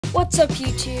What's up,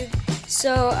 YouTube?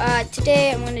 So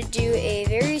today I'm going to do a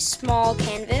very small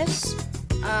canvas,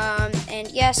 and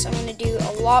yes, I'm going to do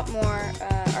a lot more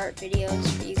art videos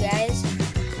for you guys.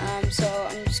 So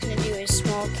I'm just going to do a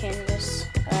small canvas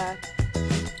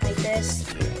like this.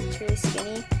 It's really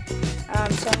skinny.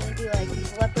 So I'm going to do like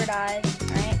these leopard eyes,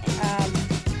 right?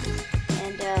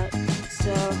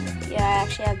 So yeah, I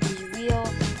actually have these real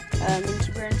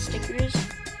Minty Burn stickers.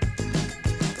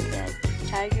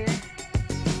 Tiger.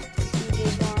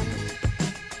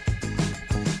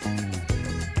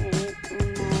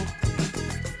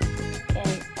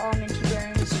 All Minty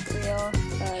Burns, real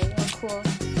cool.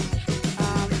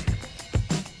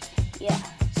 Yeah,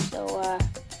 so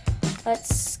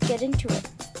let's get into it.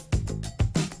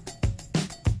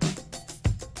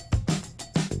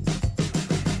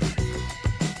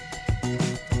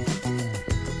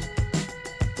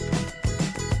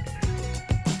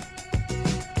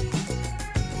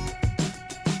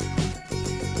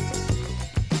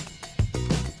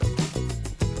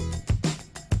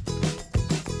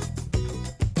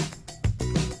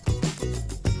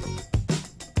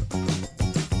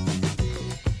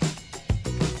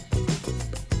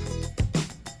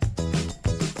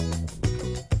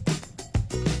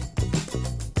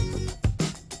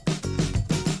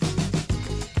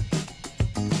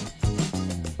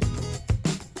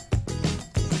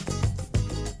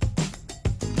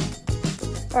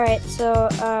 Alright, so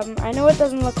I know it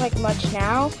doesn't look like much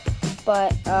now,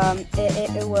 but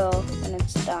it will when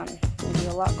it's done. It'll be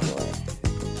a lot cooler.